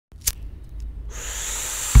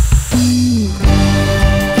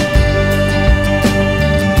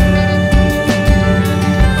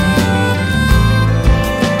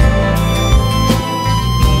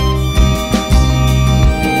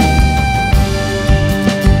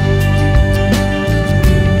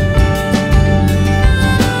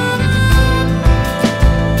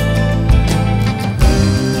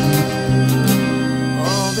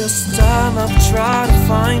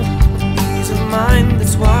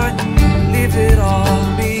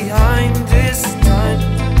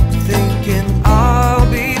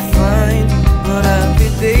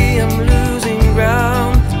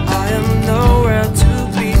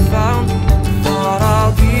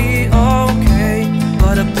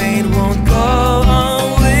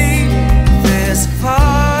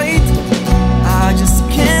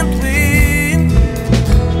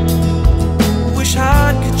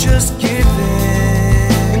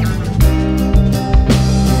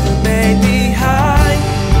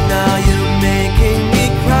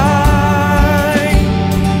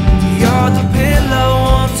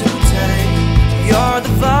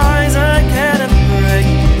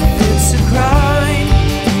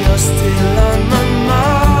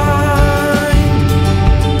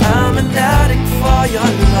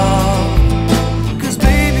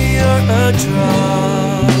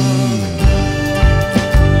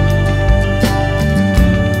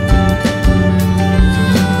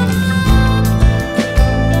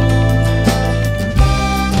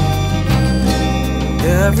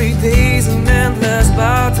Every day's an endless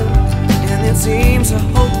battle, and it seems a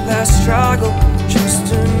hopeless struggle just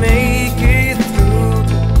to make it through.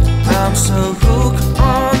 I'm so hooked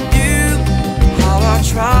on you, how I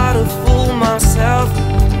try to fool myself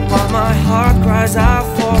while my heart cries out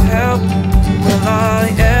for help. Will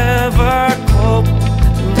I ever cope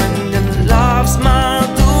when your love's my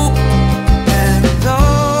dupe? And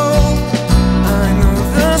though I know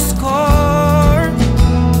the score,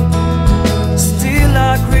 still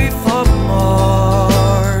I crave for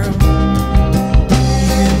more.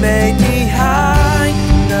 You made me high,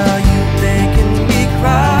 now you're making me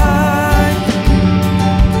cry.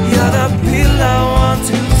 You're the pill I want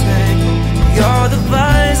to take, you're the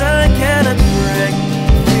vines I cannot break.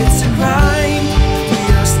 It's a crime,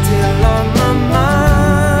 you're still on my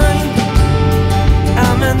mind.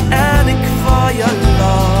 I'm an addict for your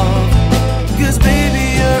love, 'cause baby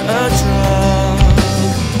you're a drug.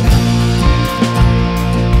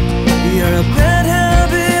 You're a bad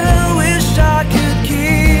habit I wish I could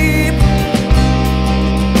keep.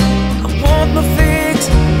 I want my fix,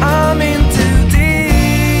 I'm in too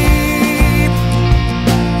deep.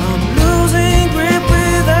 I'm losing grip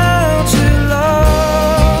without your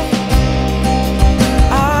love.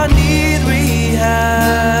 I need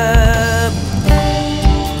rehab.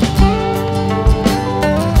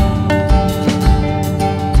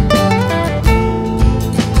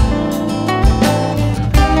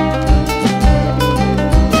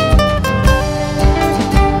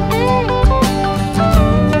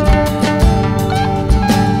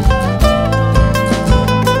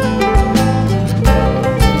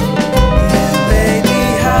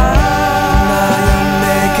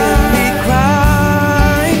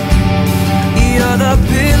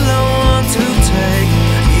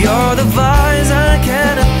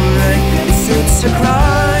 It's a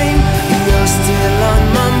crime, you're still on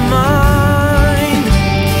my mind.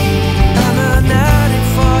 I'm an addict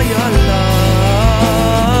for your love,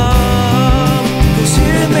 'cause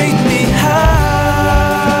you make me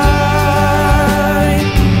high.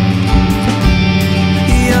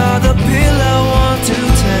 You're the pill I want to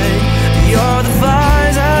take, you're the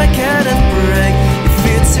vines I cannot break. If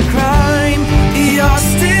it's a crime, you're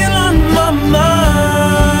still on my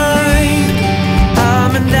mind.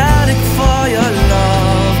 I'm an addict for your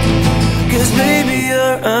love, 'cause baby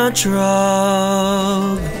you're a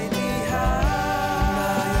drug.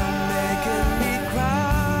 Now you're making me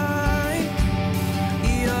cry.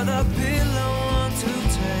 You're the pill I want to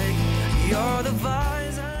take, you're the vibe.